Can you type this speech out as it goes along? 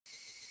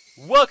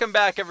Welcome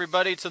back,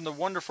 everybody, to the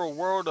wonderful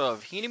world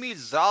of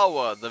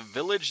Hinamizawa, the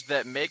village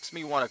that makes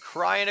me want to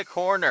cry in a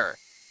corner.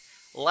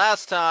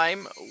 Last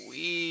time,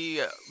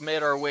 we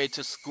made our way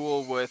to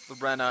school with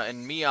Rena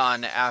and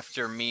Mion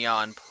after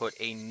Mion put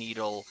a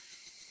needle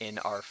in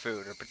our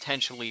food, or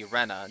potentially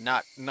Rena.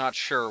 Not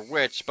sure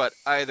which, but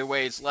either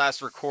way, his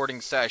last recording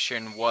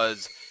session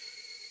was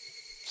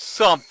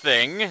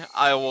something,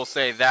 I will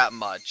say that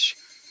much.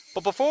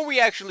 But before we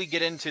actually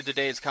get into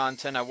today's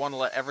content, I want to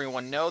let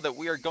everyone know that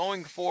we are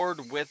going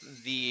forward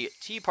with the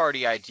Tea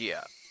Party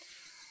idea.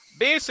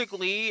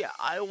 Basically,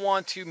 I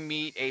want to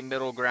meet a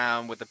middle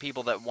ground with the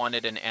people that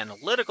wanted an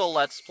analytical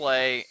Let's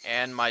Play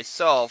and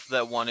myself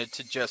that wanted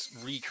to just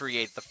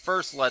recreate the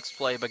first Let's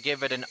Play but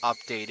give it an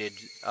updated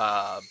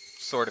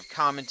sort of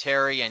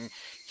commentary and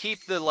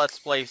keep the Let's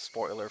Play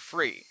spoiler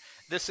free.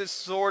 This is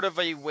sort of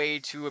a way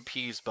to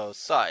appease both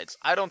sides.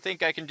 I don't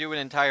think I can do an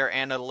entire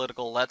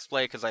analytical Let's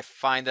Play because I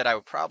find that I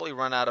would probably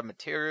run out of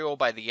material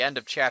by the end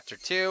of Chapter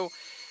 2,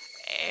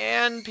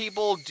 and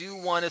people do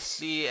want to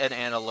see an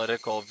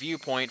analytical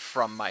viewpoint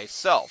from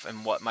myself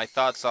and what my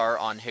thoughts are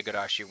on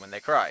Higurashi when they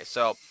cry.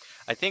 So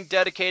I think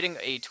dedicating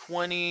a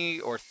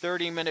 20 or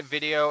 30 minute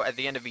video at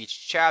the end of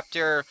each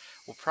chapter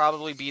will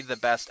probably be the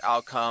best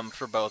outcome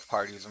for both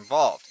parties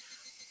involved.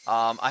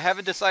 I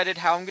haven't decided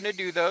how I'm going to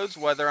do those,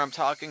 whether I'm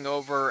talking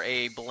over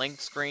a blank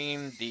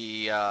screen,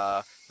 the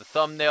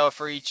thumbnail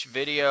for each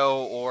video,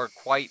 or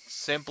quite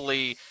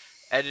simply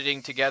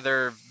editing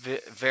together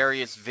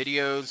various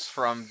videos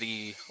from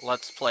the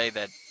Let's Play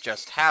that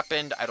just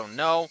happened. I don't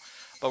know,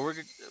 but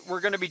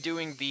we're going to be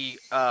doing the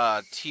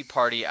Tea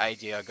Party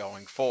idea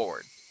going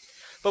forward.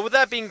 But with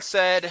that being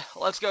said,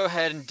 let's go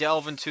ahead and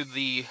delve into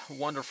the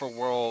wonderful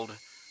world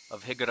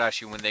of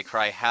Higurashi When They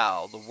Cry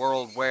How, the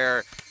world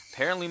where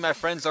apparently my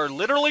friends are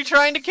literally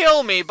trying to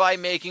kill me by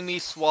making me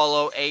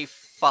swallow a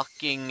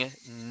fucking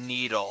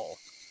needle.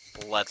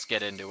 Let's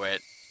get into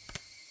it.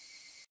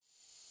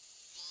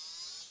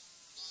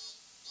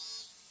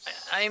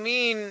 I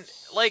mean,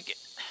 like,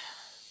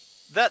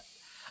 that...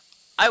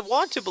 I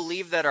want to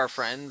believe that our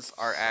friends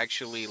are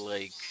actually,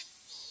 like,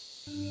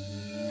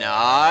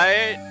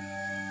 not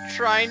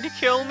trying to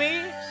kill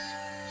me,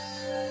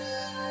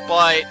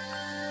 but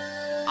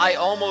I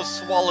almost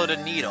swallowed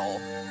a needle.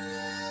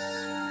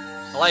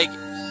 Like,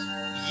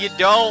 you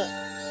don't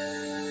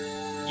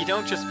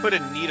just put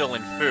a needle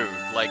in food.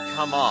 Like,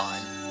 come on.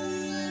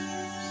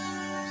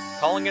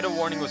 Calling it a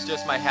warning was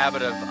just my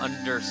habit of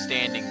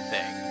understanding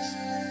things.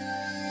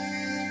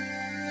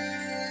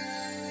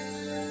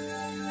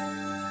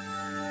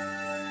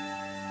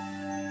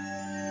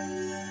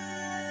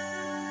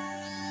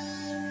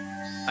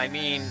 I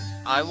mean,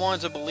 I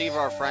want to believe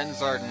our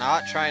friends are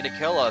not trying to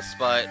kill us,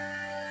 but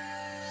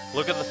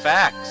look at the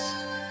facts.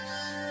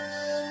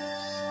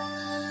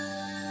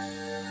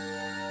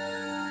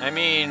 I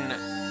mean,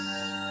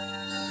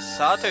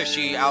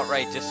 Satoshi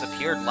outright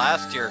disappeared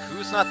last year.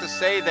 Who's not to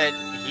say that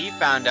he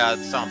found out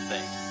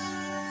something?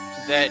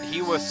 That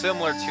he was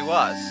similar to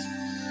us?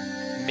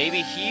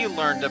 Maybe he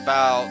learned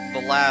about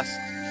the last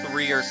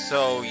 3 or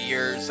so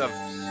years of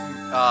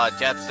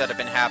deaths that have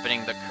been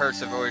happening, the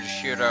curse of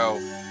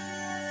Orishiro.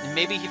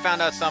 Maybe he found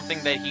out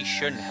something that he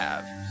shouldn't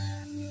have.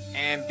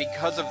 And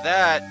because of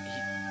that,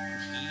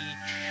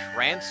 he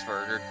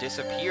transferred or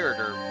disappeared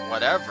or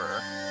whatever.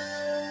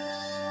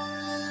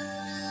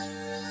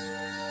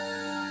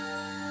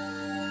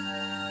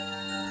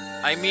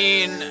 I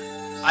mean,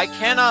 I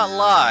cannot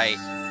lie.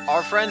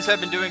 Our friends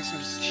have been doing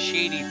some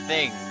shady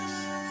things.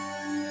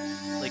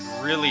 Like,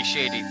 really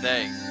shady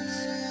things.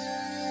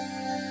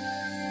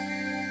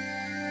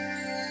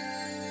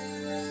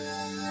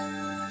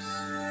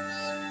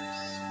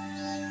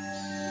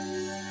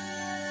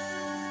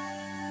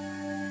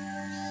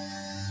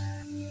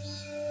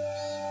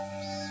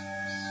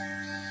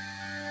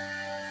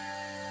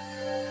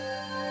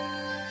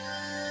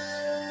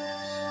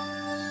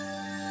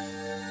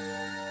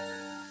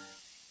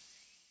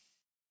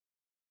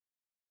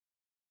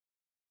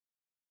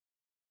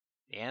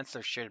 The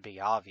answer should be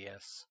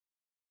obvious.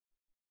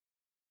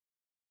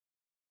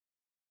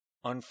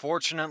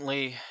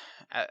 Unfortunately,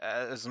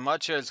 as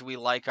much as we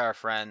like our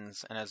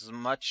friends, and as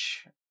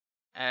much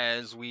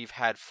as we've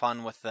had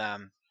fun with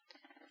them,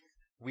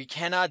 we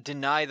cannot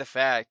deny the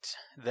fact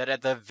that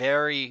at the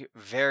very,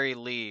 very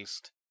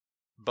least,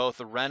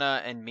 both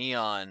Rena and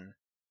Mion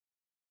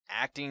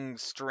acting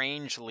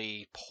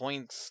strangely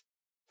points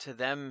to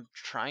them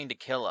trying to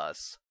kill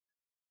us.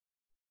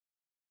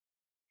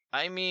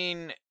 I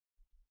mean,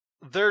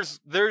 there's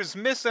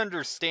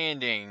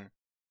misunderstanding,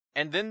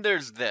 and then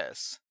there's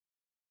this.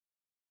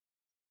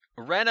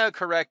 Rena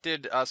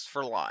corrected us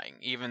for lying,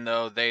 even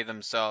though they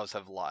themselves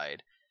have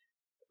lied.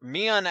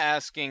 Mion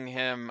asking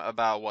him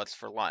about what's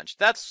for lunch.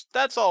 That's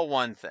all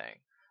one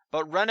thing.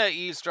 But Rena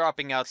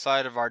eavesdropping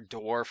outside of our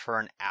door for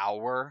an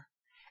hour,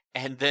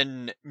 and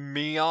then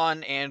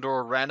Mion and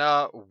or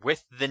Rena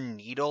with the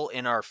needle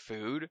in our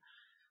food,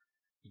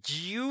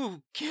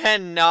 you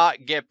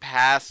cannot get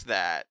past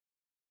that.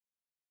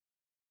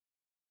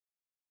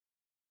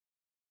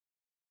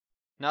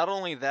 Not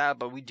only that,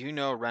 but we do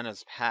know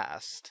Rena's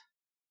past.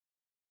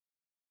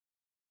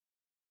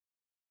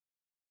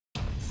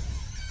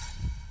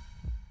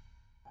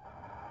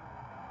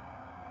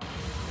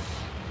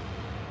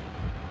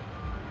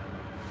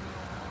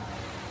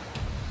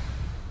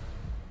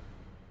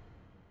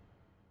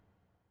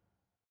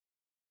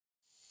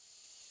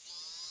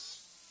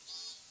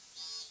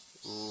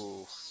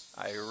 Ooh,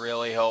 I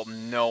really hope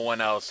no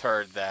one else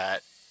heard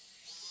that.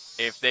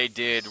 If they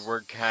did,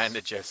 we're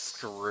kinda just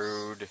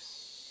screwed.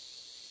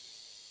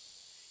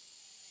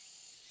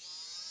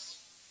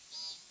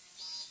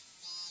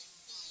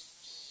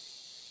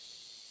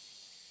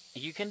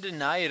 You can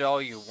deny it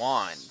all you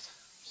want,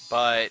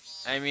 but,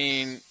 I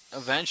mean,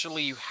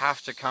 eventually you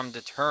have to come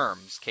to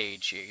terms,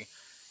 Keiichi.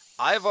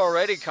 I've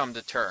already come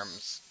to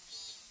terms.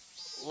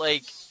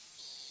 Like,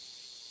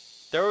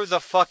 there was a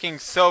fucking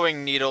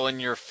sewing needle in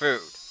your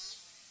food.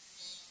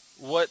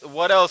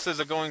 What else is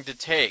it going to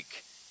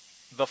take?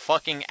 The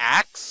fucking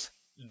axe?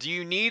 Do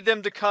you need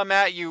them to come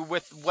at you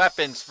with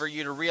weapons for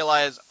you to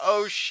realize,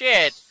 oh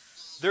shit,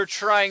 they're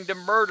trying to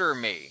murder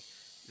me?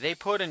 They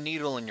put a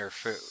needle in your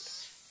food.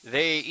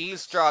 They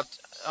eavesdropped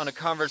on a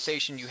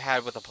conversation you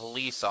had with a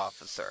police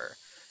officer.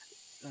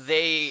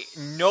 They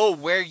know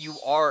where you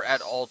are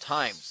at all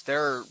times.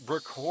 They're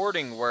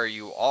recording where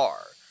you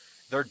are.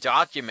 They're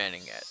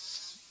documenting it.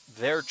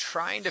 They're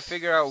trying to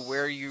figure out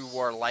where you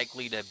are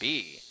likely to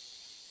be.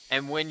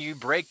 And when you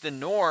break the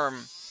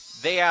norm,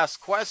 they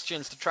ask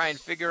questions to try and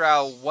figure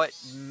out what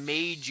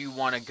made you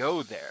want to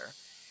go there.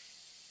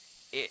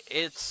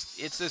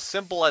 It's as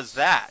simple as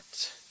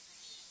that.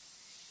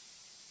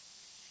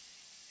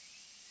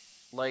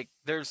 Like,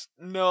 there's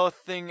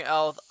nothing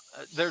else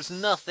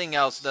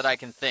that I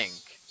can think.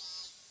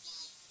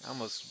 I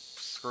almost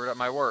screwed up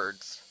my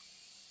words.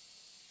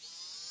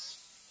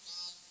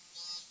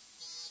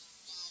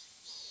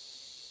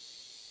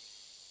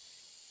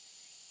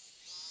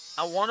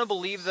 I want to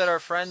believe that our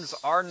friends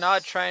are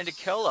not trying to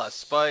kill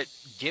us, but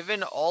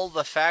given all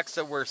the facts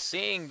that we're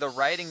seeing, the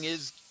writing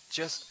is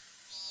just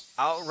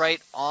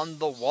outright on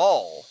the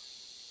wall.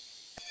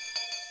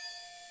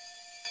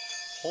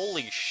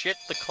 Holy shit,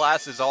 the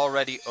class is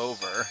already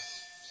over.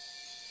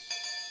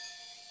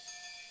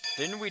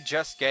 Didn't we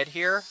just get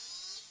here?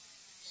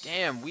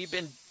 Damn, we've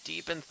been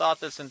deep in thought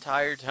this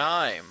entire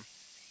time.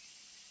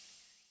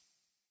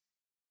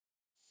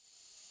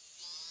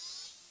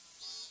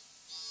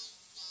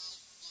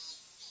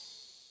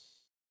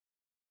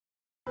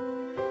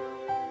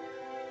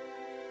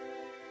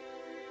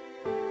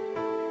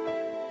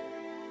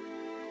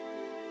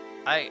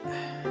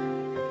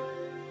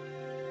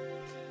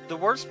 The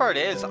worst part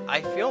is,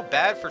 I feel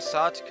bad for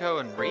Satoko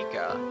and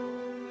Rika.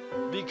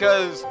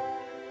 Because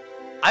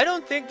I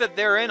don't think that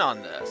they're in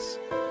on this.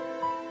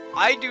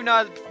 I do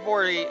not,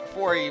 for a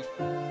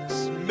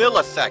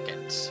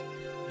millisecond,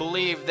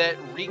 believe that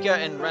Rika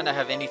and Rena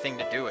have anything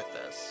to do with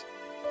this.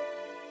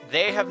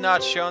 They have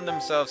not shown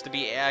themselves to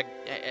be shit,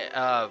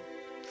 I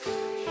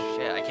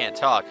can't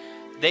talk.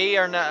 They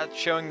are not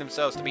showing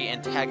themselves to be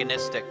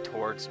antagonistic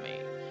towards me.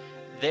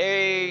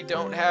 They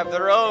don't have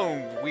their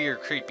own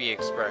weird, creepy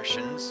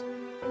expressions.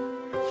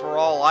 For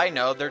all I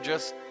know, they're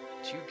just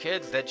two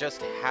kids that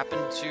just happen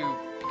to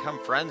become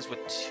friends with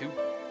two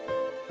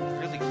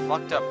really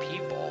fucked up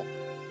people.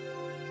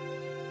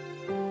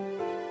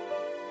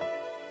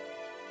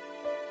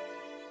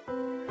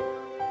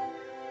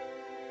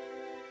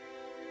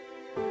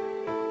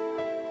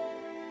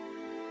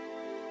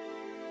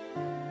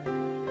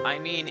 I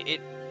mean, it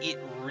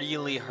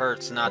really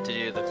hurts not to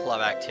do the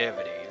club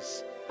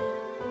activities.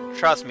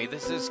 Trust me,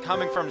 this is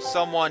coming from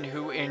someone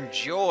who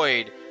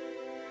enjoyed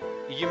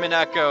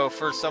Yumineko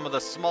for some of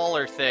the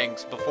smaller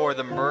things before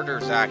the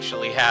murders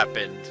actually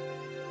happened.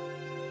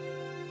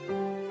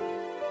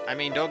 I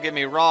mean, don't get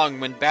me wrong,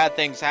 when bad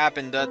things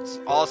happen, that's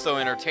also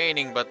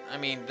entertaining, but I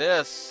mean,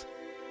 this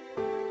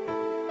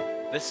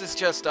is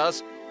just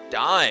us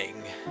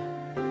dying.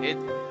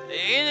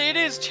 It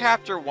is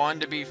chapter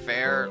 1, to be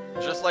fair.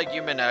 Just like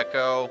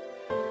Yumineko,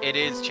 it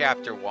is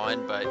chapter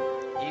 1, but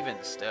even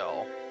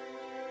still.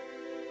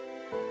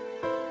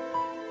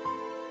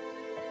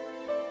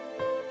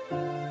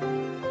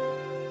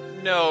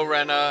 No,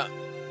 Rena,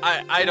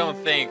 I don't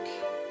think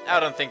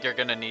you're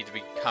gonna need to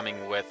be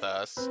coming with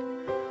us.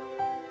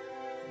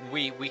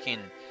 We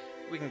can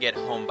get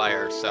home by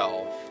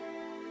ourselves.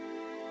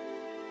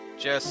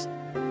 Just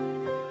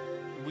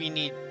we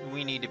need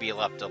to be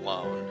left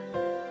alone.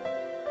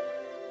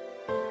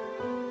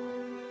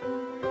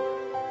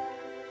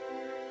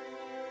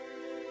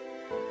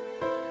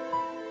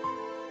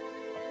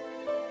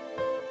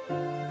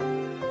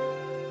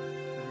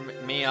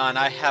 Mion,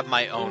 I have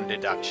my own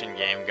deduction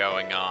game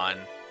going on.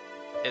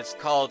 It's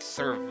called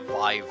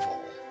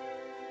Survival.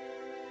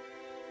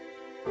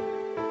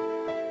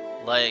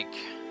 Like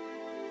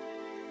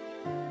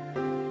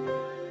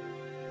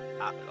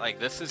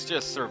this is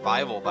just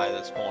survival by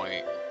this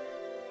point.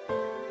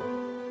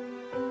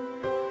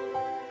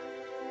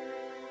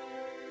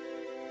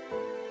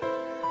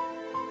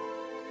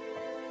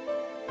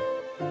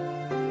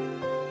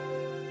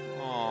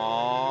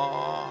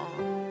 Aww.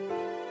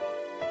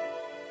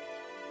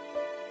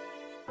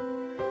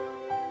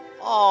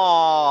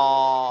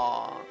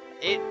 Aww.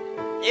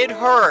 It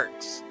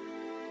hurts.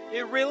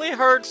 It really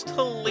hurts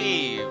to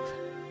leave.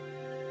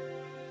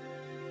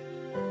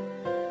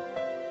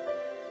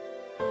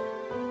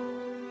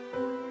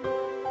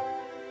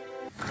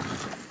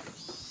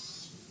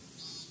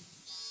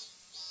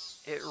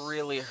 It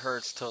really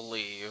hurts to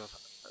leave,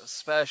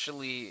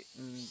 especially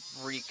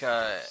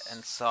Rika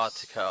and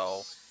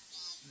Satoko.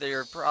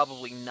 They're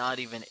probably not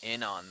even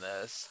in on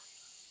this.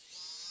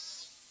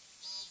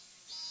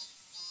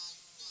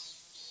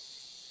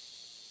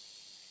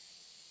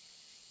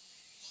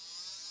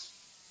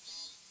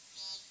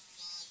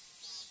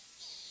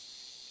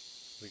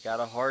 We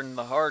gotta harden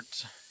the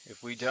heart.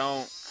 If we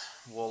don't,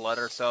 we'll let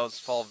ourselves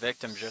fall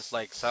victim just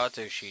like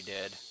Satoshi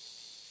did.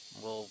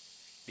 We'll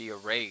be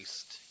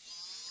erased.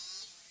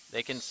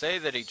 They can say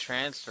that he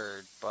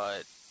transferred,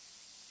 but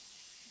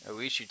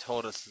Oishi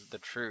told us the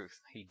truth.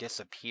 He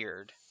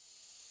disappeared.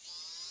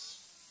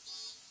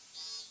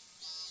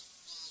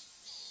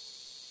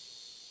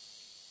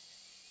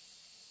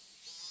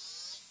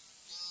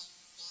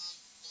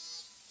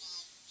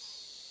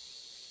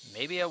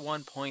 Maybe at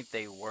one point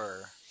they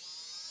were.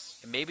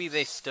 Maybe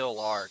they still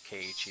are,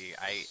 Keiichi.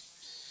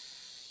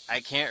 I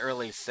can't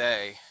really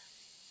say.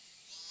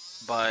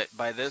 But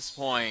by this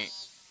point,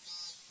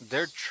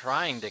 they're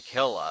trying to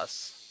kill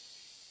us.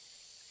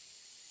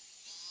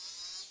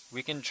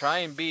 We can try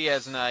and be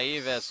as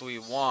naive as we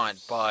want,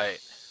 but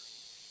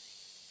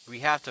we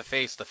have to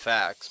face the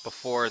facts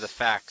before the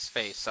facts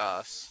face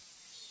us.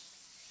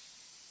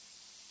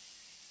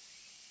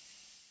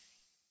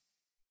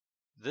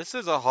 This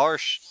is a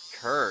harsh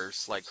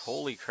curse, like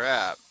holy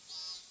crap.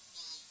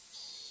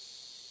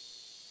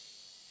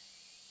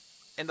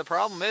 And the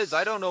problem is,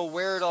 I don't know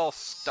where it all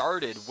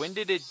started. When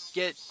did it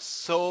get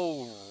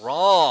so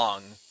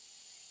wrong?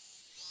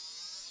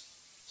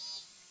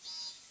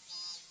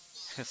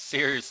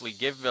 Seriously,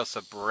 give us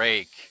a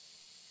break.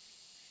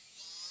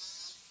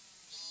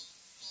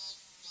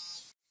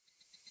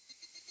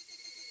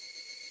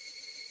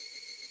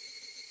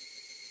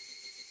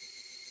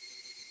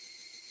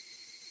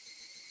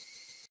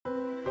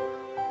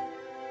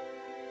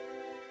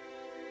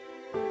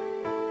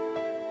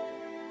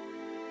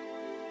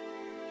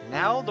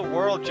 Now the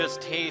world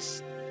just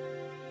tastes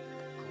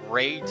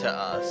gray to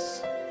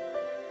us.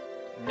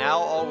 Now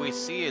all we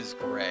see is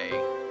gray.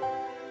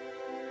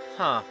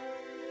 Huh.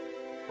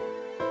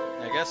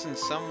 I guess in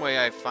some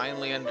way I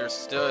finally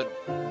understood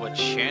what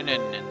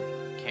Shannon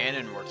and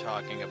Cannon were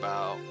talking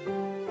about.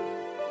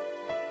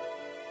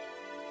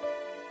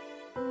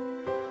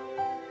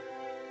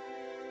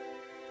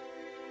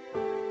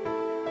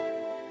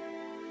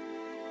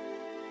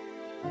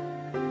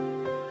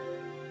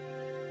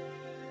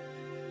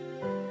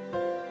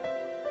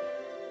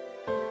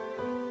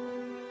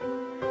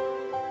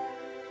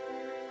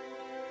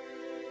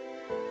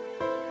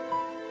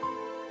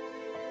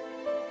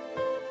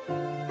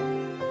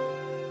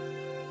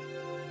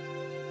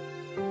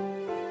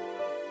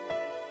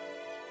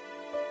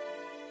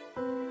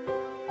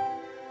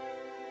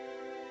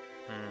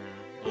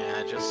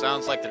 It just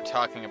sounds like they're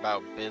talking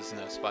about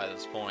business by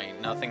this point.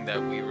 Nothing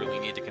that we really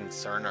need to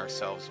concern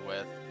ourselves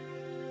with.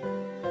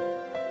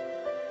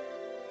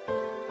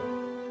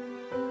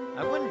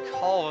 I wouldn't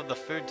call the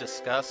food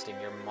disgusting.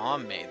 Your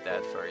mom made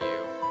that for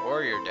you.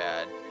 Or your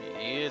dad.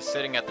 He is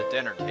sitting at the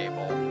dinner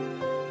table.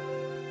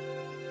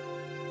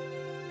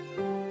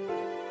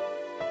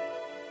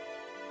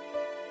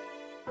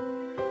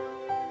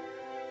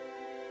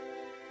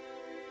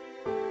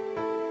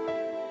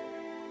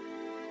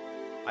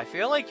 I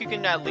feel like you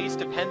can at least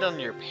depend on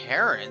your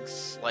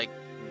parents. Like,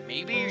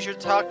 maybe you should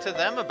talk to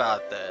them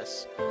about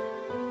this.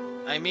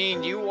 I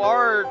mean, you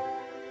are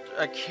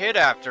a kid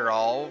after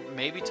all.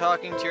 Maybe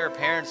talking to your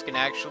parents can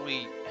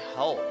actually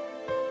help.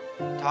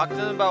 Talk to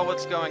them about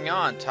what's going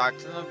on. Talk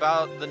to them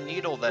about the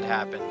needle that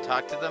happened.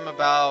 Talk to them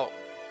about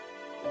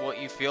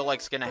what you feel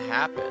like's gonna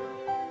happen.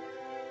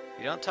 If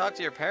you don't talk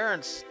to your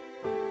parents,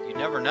 you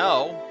never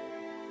know.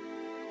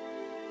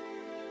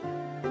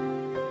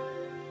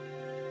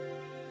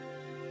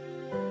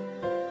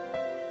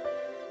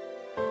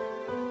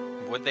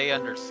 Would they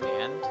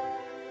understand?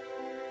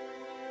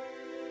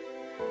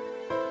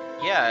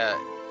 Yeah,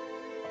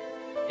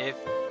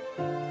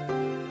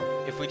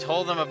 if we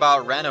told them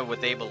about Rena, would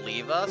they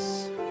believe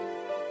us?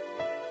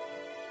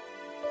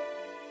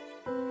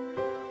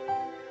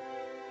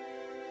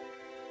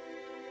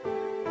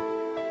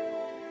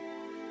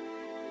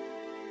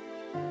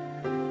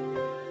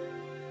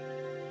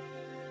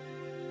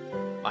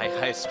 My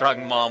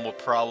high-strung mom will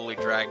probably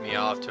drag me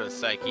off to a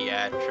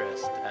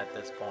psychiatrist at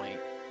this point.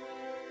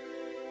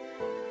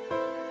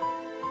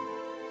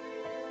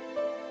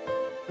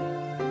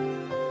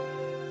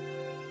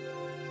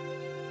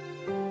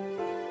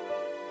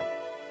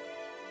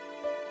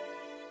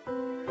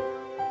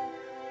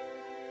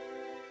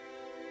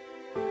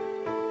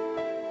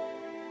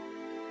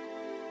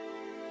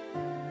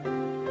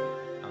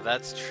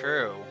 That's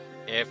true.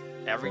 If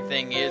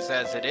everything is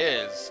as it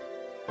is,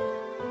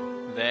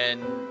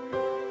 then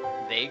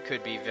they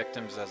could be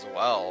victims as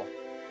well.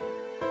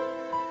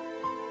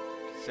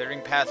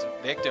 Considering past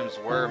victims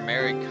were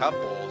married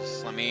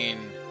couples, I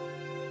mean,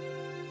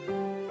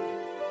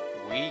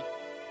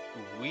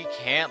 we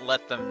can't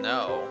let them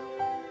know.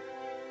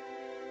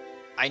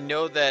 I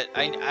know that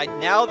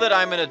now that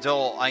I'm an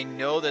adult, I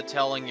know that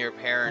telling your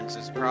parents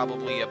is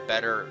probably a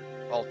better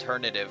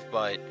alternative,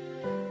 but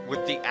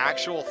with the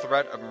actual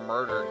threat of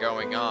murder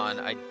going on,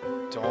 I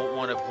don't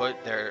want to put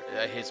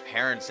his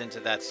parents into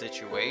that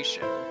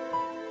situation.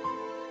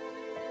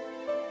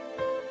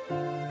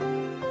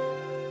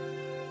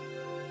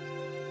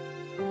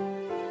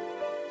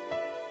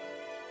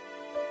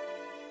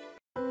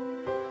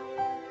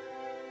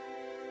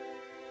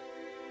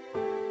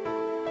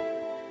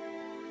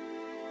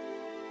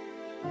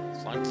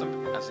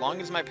 As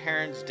long as my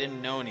parents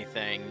didn't know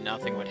anything,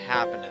 nothing would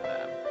happen to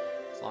them.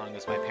 As long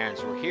as my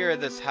parents were here,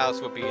 this house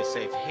would be a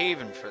safe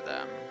haven for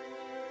them.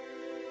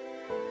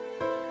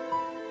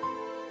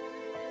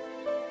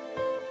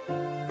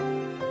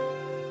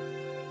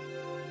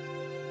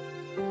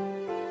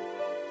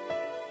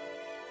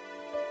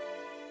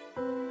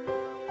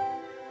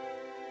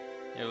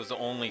 It was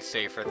only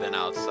safer than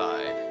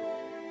outside.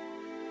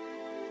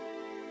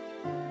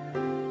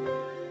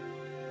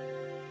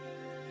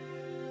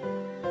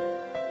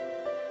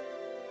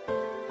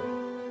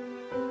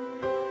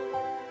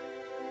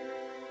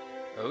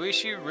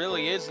 She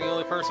really is the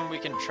only person we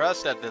can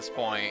trust at this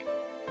point.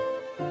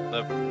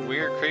 The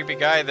weird, creepy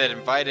guy that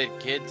invited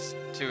kids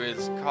to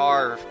his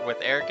car with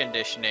air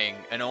conditioning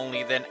and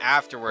only then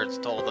afterwards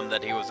told them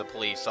that he was a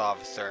police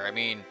officer. I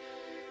mean,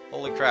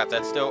 holy crap,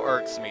 that still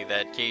irks me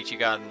that Keiichi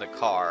got in the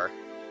car.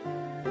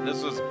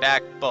 This was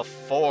back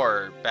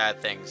before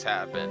bad things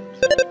happened.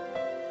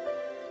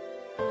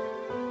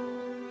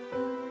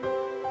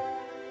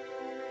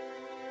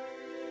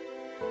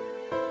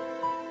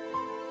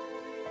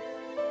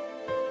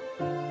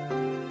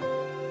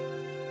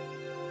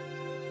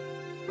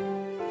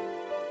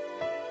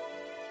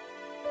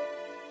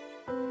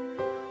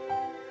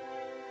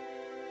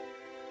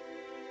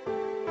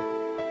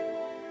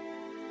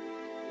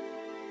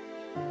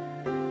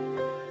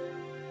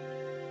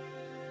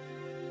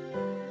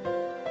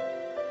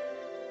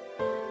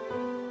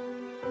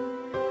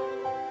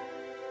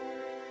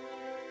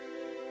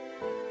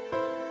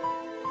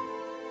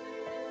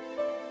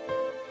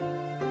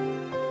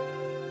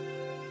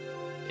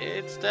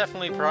 It's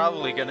definitely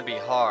probably going to be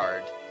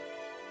hard.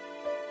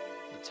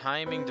 The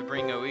timing to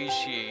bring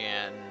Oishi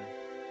in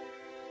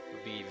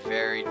would be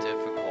very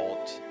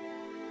difficult.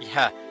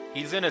 Yeah,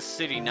 he's in a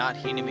city, not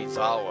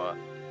Hinamizawa.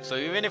 So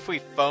even if we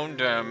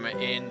phoned him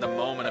in the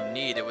moment of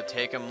need, it would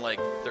take him like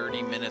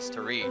 30 minutes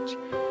to reach.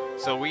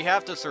 So we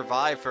have to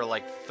survive for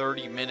like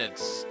 30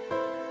 minutes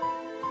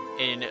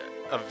in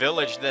a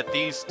village that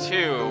these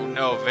two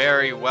know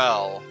very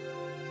well.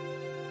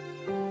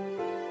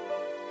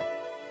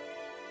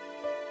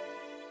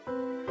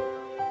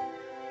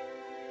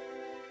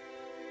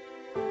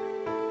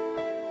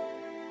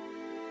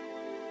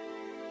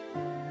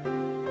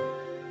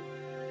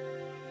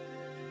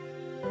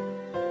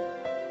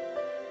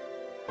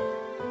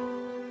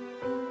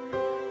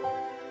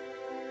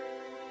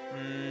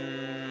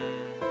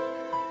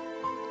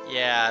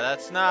 Yeah,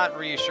 that's not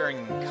reassuring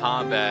in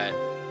combat.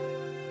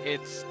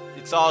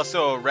 It's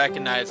also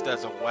recognized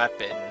as a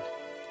weapon.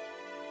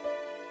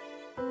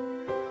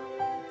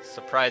 It's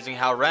surprising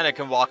how Rena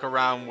can walk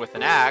around with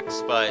an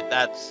axe, but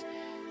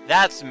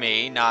that's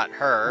me, not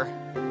her.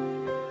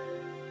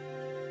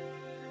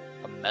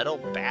 A metal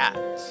bat.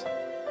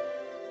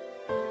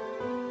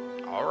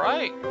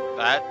 Alright,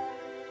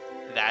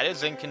 that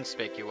is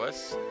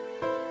inconspicuous.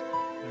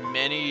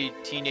 Many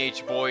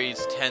teenage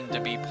boys tend to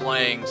be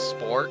playing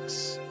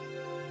sports.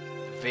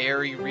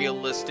 Very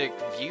realistic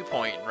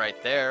viewpoint right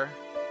there.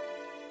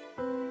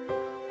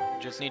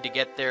 Just need to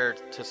get there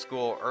to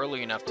school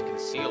early enough to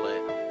conceal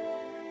it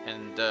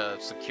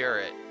and secure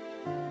it.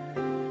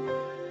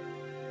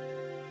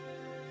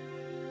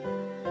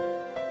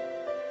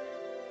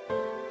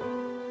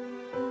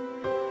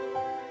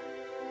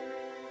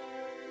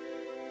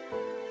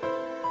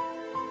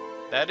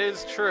 That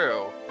is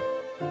true.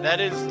 That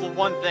is the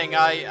one thing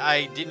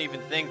I didn't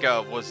even think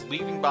of, was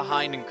leaving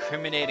behind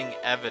incriminating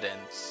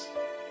evidence.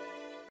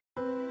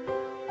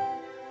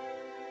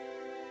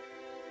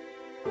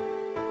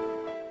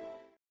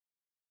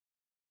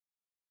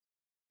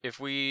 If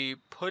we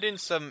put in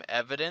some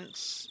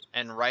evidence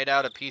and write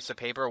out a piece of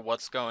paper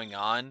what's going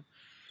on,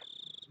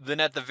 then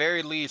at the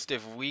very least,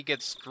 if we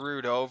get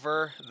screwed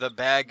over, the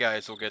bad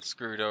guys will get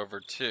screwed over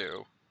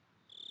too.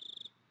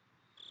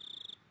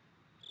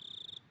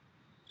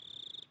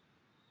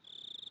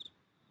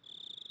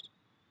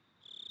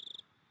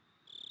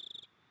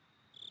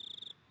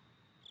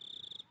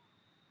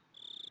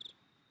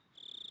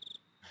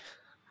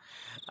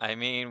 I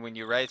mean, when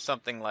you write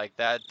something like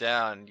that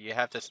down, you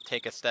have to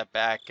take a step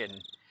back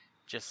and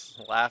just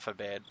laugh a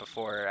bit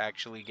before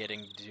actually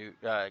getting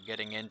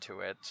into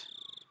it.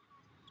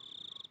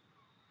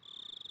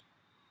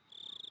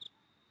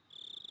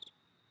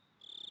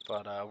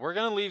 But we're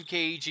going to leave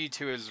Keiichi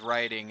to his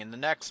writing. In the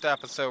next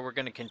episode, we're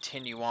going to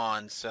continue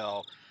on,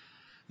 so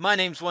My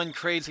name's One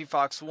Crazy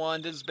Fox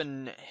One. This has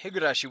been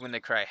Higurashi When They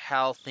Cry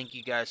Hal. Thank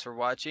you guys for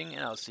watching,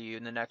 and I'll see you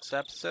in the next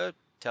episode.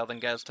 Till then,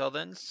 guys,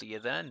 see you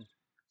then.